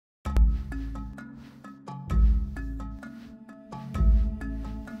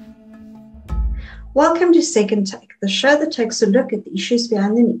Welcome to Second Take, the show that takes a look at the issues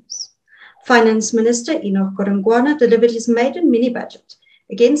behind the news. Finance Minister Enoch Godongwana delivered his maiden mini-budget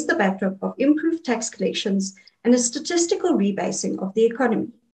against the backdrop of improved tax collections and a statistical rebasing of the economy.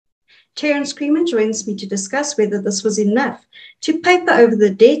 Terence joins me to discuss whether this was enough to paper over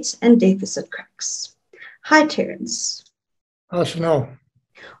the debt and deficit cracks. Hi, Terence. Hi, Chanel.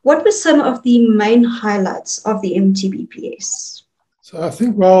 What were some of the main highlights of the MTBPS? So I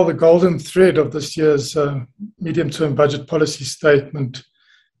think, well, the golden thread of this year's medium-term budget policy statement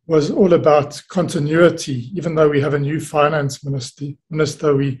was all about continuity. Even though we have a new finance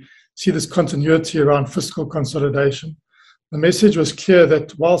minister, we see this continuity around fiscal consolidation. The message was clear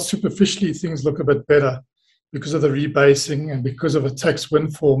that while superficially things look a bit better because of the rebasing and because of a tax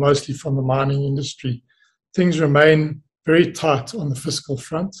windfall, mostly from the mining industry, things remain very tight on the fiscal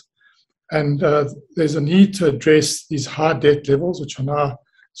front. And there's a need to address these high debt levels, which are now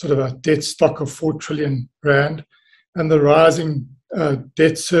sort of a debt stock of 4 trillion rand, and the rising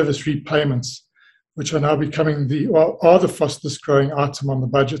debt service repayments, which are now becoming are the fastest growing item on the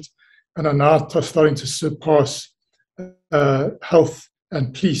budget and are now starting to surpass health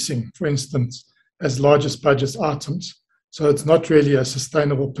and policing, for instance, as largest budget items. So it's not really a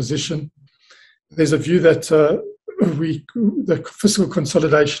sustainable position. There's a view that the fiscal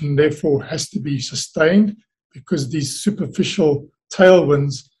consolidation, therefore, has to be sustained because these superficial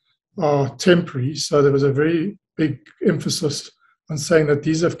tailwinds are temporary. So there was a very big emphasis on saying that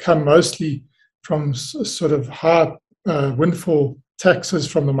these have come mostly from sort of high windfall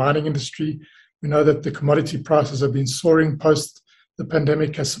taxes from the mining industry. We know that the commodity prices have been soaring post the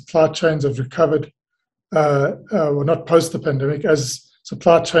pandemic as supply chains have recovered, well, not post the pandemic, as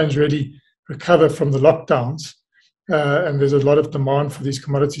supply chains really recover from the lockdowns. And there's a lot of demand for these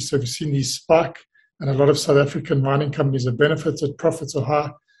commodities. So we've seen these spike, and a lot of South African mining companies have benefited. Profits are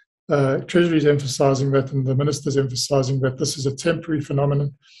high. Treasury is emphasizing that, and the minister's emphasizing that this is a temporary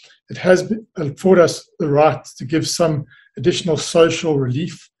phenomenon. It has afforded us the right to give some additional social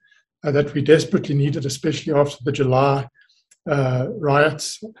relief that we desperately needed, especially after the July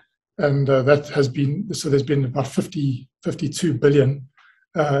riots. And that has been, so there's been about 52 billion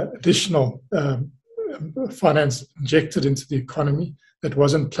additional finance injected into the economy that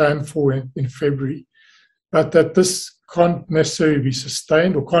wasn't planned for in February, but that this can't necessarily be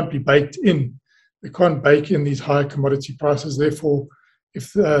sustained or can't be baked in. We can't bake in these high commodity prices. Therefore,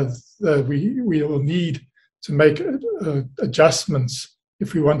 if we will need to make adjustments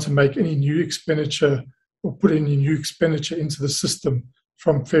if we want to make any new expenditure or put any new expenditure into the system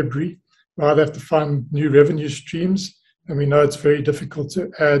from February, we'll either have to find new revenue streams. And we know it's very difficult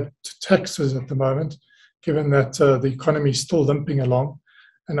to add to taxes at the moment, given that the economy is still limping along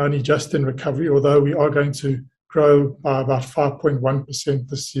and only just in recovery, although we are going to grow by about 5.1%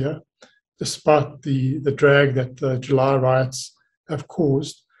 this year, despite the drag that the July riots have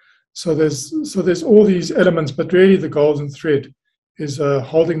caused. So there's all these elements, but really the golden thread is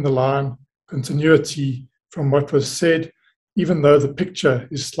holding the line, continuity from what was said, even though the picture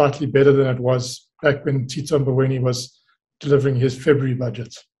is slightly better than it was back when Tito Mboweni was delivering his February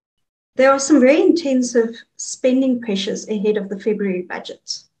budget. There are some very intensive spending pressures ahead of the February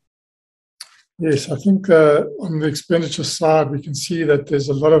budget. Yes, I think on the expenditure side, we can see that there's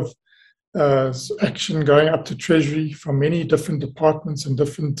a lot of action going up to Treasury from many different departments and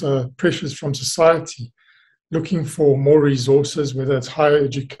different pressures from society, looking for more resources, whether it's higher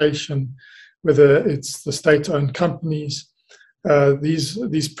education, whether it's the state-owned companies.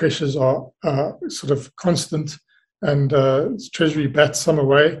 These pressures are sort of constant, and Treasury bats some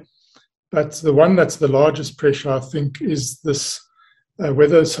away. But the one that's the largest pressure, I think, is this,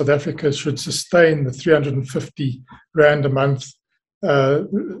 whether South Africa should sustain the 350 Rand a month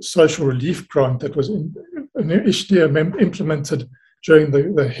social relief grant that was initially implemented during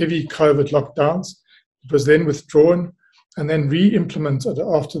the heavy COVID lockdowns. It was then withdrawn and then re-implemented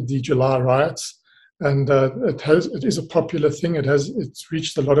after the July riots. And it is a popular thing. It's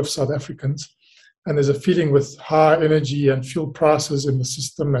reached a lot of South Africans. And there's a feeling with high energy and fuel prices in the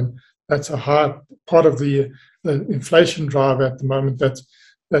system, and that's a high part of the inflation drive at the moment,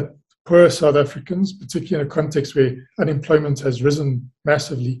 that poor South Africans, particularly in a context where unemployment has risen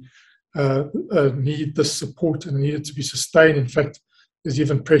massively, need this support and need it to be sustained. In fact, there's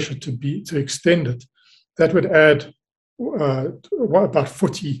even pressure to extend it. That would add about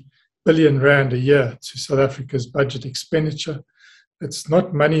 40 billion Rand a year to South Africa's budget expenditure. It's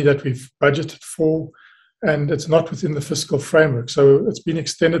not money that we've budgeted for, and it's not within the fiscal framework. So it's been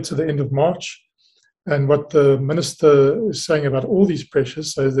extended to the end of March. And what the minister is saying about all these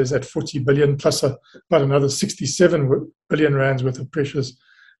pressures, so there's that 40 billion plus about another 67 billion rands worth of pressures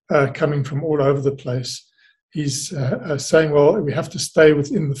coming from all over the place. He's saying, well, we have to stay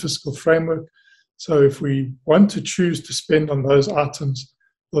within the fiscal framework. So if we want to choose to spend on those items,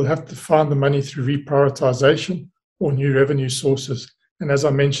 we'll have to find the money through reprioritization or new revenue sources. And as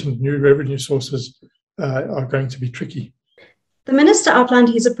I mentioned, new revenue sources are going to be tricky. The Minister outlined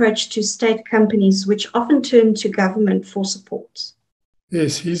his approach to state companies, which often turn to government for support.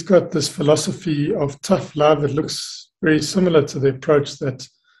 Yes, he's got this philosophy of tough love that looks very similar to the approach that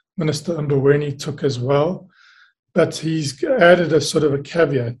Minister Godongwana took as well. But he's added a sort of a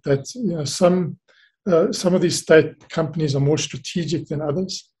caveat that some of these state companies are more strategic than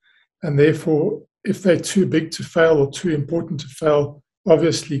others. And therefore, if they're too big to fail or too important to fail,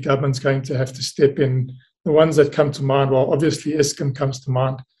 obviously government's going to have to step in. The ones that come to mind, well, obviously Eskom comes to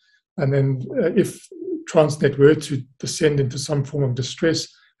mind. And then if Transnet were to descend into some form of distress,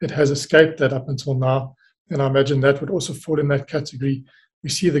 it has escaped that up until now. And I imagine that would also fall in that category. We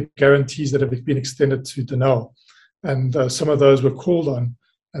see the guarantees that have been extended to Denel. And some of those were called on.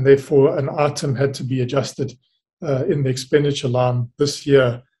 And therefore, an item had to be adjusted in the expenditure line this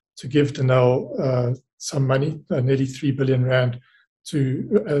year to give Denel some money, nearly 3 billion rand,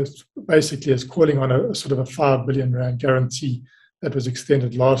 to basically as calling on a sort of a 5 billion rand guarantee that was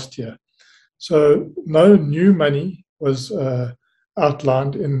extended last year. So no new money was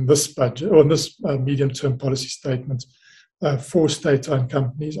outlined in this budget or in this medium-term policy statement for state-owned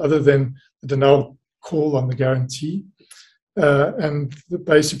companies, other than the Denel call on the guarantee. And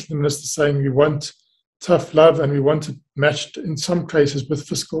basically the minister saying we want tough love and we want it matched in some cases with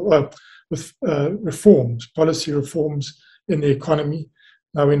fiscal reforms, policy reforms in the economy.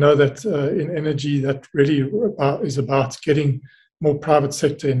 Now we know that in energy that really is about getting more private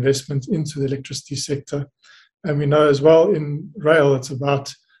sector investment into the electricity sector. And we know as well in rail it's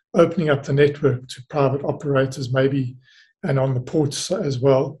about opening up the network to private operators maybe, and on the ports as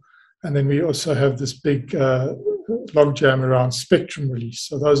well. And then we also have this big logjam around spectrum release.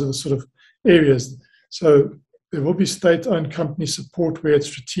 So those are the sort of areas. So there will be state-owned company support where it's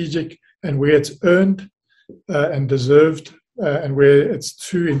strategic and where it's earned and deserved, and where it's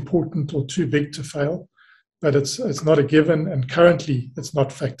too important or too big to fail. But it's not a given, and currently it's not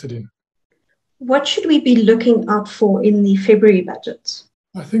factored in. What should we be looking out for in the February budget?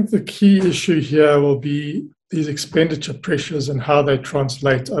 I think the key issue here will be these expenditure pressures and how they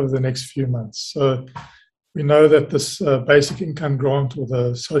translate over the next few months. So we know that this basic income grant or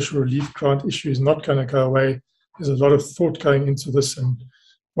the social relief grant issue is not going to go away. There's a lot of thought going into this and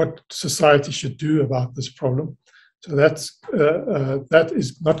what society should do about this problem. So that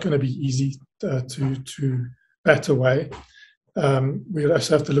is not going to be easy to bat away. We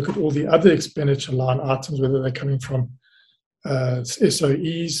also have to look at all the other expenditure line items, whether they're coming from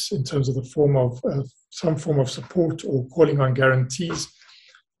SOEs in terms of the form of some form of support or calling on guarantees,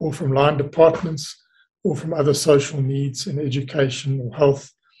 or from line departments, or from other social needs in education or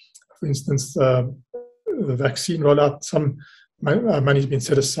health. For instance, the vaccine rollout, some money's been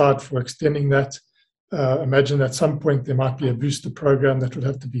set aside for extending that. Imagine at some point there might be a booster program that would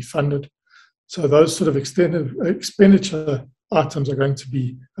have to be funded. So those sort of extended expenditure items are going to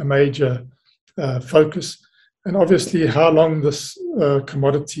be a major focus. And obviously how long this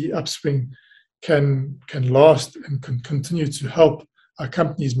commodity upswing can last and can continue to help our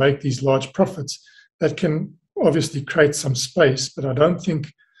companies make these large profits, that can obviously create some space. But I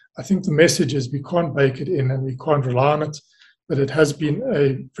think the message is we can't bake it in and we can't rely on it, but it has been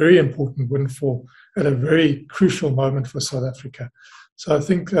a very important windfall at a very crucial moment for South Africa. So I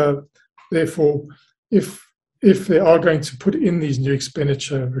think, therefore, if they are going to put in these new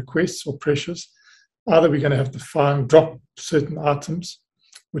expenditure requests or pressures, either we're going to have to drop certain items,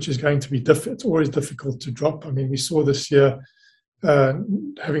 which is going to be it's always difficult to drop. I mean, we saw this year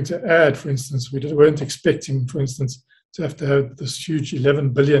having to add, for instance, we weren't expecting, for instance, to have this huge 11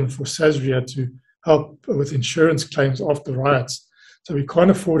 billion for Sasria to help with insurance claims after riots. So we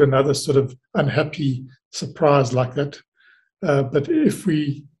can't afford another sort of unhappy surprise like that. But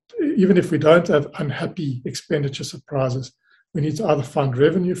even if we don't have unhappy expenditure surprises, we need to either find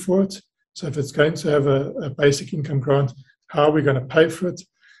revenue for it. So if it's going to have a basic income grant, how are we going to pay for it?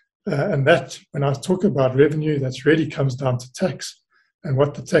 And that, when I talk about revenue, that really comes down to tax and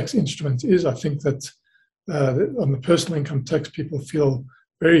what the tax instrument is. I think that on the personal income tax, people feel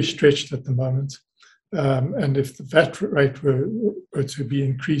very stretched at the moment. And if the VAT rate were to be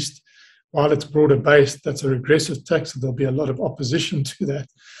increased, while it's broader based, that's a regressive tax, so there'll be a lot of opposition to that.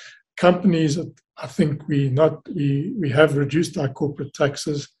 Companies, I think we have reduced our corporate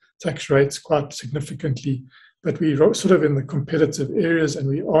tax rates quite significantly, but we're sort of in the competitive areas and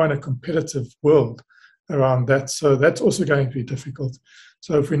we are in a competitive world. around that. So that's also going to be difficult.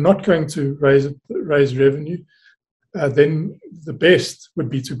 So if we're not going to raise revenue, then the best would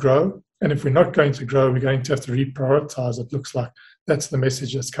be to grow. And if we're not going to grow, we're going to have to reprioritize. It looks like that's the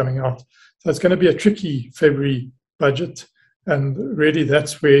message that's coming out. So it's going to be a tricky February budget. And really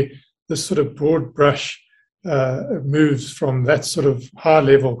that's where this sort of broad brush moves from that sort of high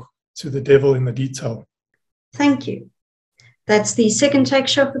level to the devil in the detail. Thank you. That's the Second Take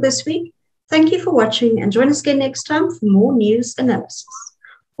show for this week. Thank you for watching, and join us again next time for more news analysis.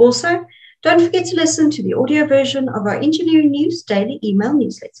 Also, don't forget to listen to the audio version of our Engineering News daily email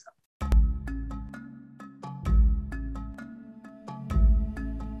newsletter.